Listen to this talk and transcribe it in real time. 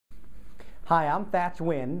Hi, I'm Thach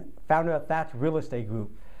Nguyen, founder of Thach Real Estate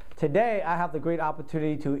Group. Today, I have the great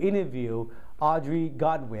opportunity to interview Audrey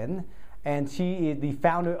Godwin, and she is the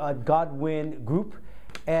founder of Godwin Group,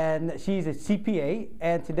 and she's a CPA.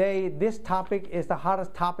 And today, this topic is the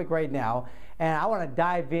hottest topic right now, and I want to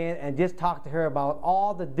dive in and just talk to her about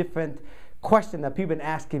all the different questions that people have been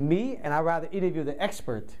asking me, and I'd rather interview the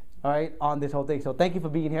expert, all right, on this whole thing. So thank you for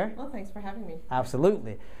being here. Well, thanks for having me.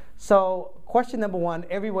 Absolutely. So question number one,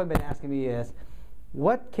 everyone's been asking me is,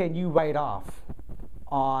 what can you write off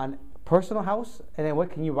on personal house, and then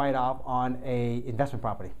what can you write off on a investment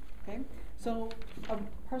property? Okay, so a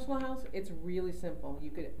personal house, it's really simple.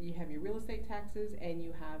 You have your real estate taxes and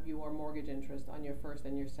you have your mortgage interest on your first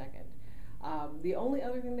and your second. The only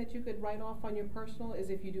other thing that you could write off on your personal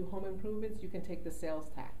is if you do home improvements, you can take the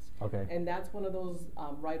sales tax. Okay. And that's one of those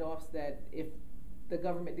write-offs that if the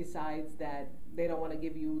government decides that they don't want to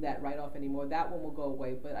give you that write-off anymore, that one will go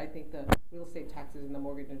away. But I think the real estate taxes and the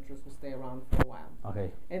mortgage interest will stay around for a while. Okay.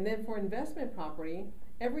 And then for investment property,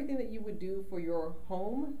 everything that you would do for your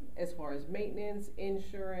home, as far as maintenance,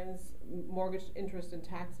 insurance, mortgage interest and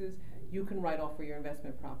taxes, you can write off for your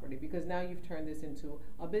investment property, because now you've turned this into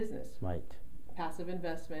a business. Right. Passive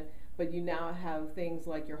investment, but you now have things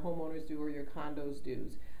like your homeowners do or your condos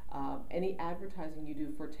dues. Any advertising you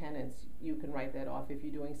do for tenants, you can write that off. If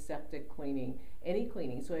you're doing septic cleaning, any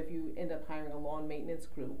cleaning. So if you end up hiring a lawn maintenance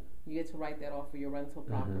crew, you get to write that off for your rental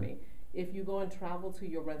property. If you go and travel to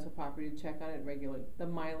your rental property to check on it regularly, the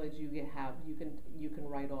mileage you can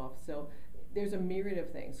write off. So there's a myriad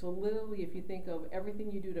of things. So literally, if you think of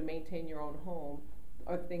everything you do to maintain your own home,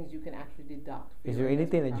 are things you can actually deduct. Is there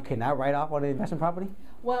anything that you cannot write off on an investment property?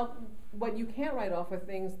 Well, what you can't write off are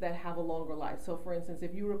things that have a longer life. So for instance,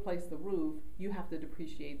 if you replace the roof, you have to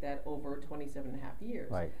depreciate that over 27 and a half years.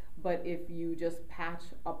 Right. But if you just patch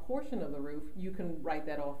a portion of the roof, you can write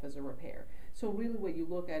that off as a repair. So really what you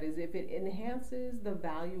look at is if it enhances the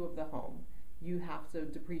value of the home, you have to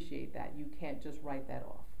depreciate that. You can't just write that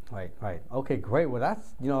off. Right, right. Okay, great. Well,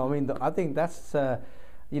 that's, I think that's,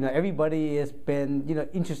 everybody has been,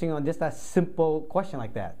 interesting on just that simple question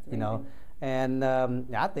like that, And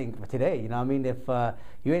I think today, if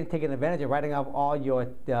you ain't taking advantage of writing off all your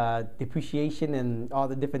depreciation and all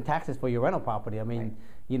the different taxes for your rental property, Right.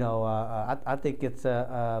 I think it's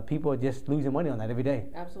people are just losing money on that every day.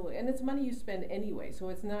 Absolutely, and it's money you spend anyway. So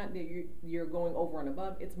it's not that you're going over and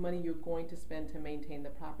above. It's money you're going to spend to maintain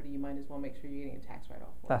the property. You might as well make sure you're getting a tax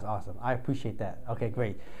write-off for. That's awesome. I appreciate that. Okay,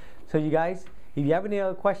 great. So you guys, if you have any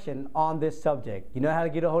other question on this subject, you know how to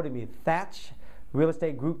get a hold of me.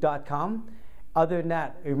 ThachRealEstateGroup.com. Other than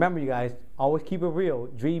that, remember you guys, always keep it real,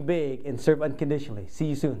 dream big, and serve unconditionally. See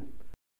you soon.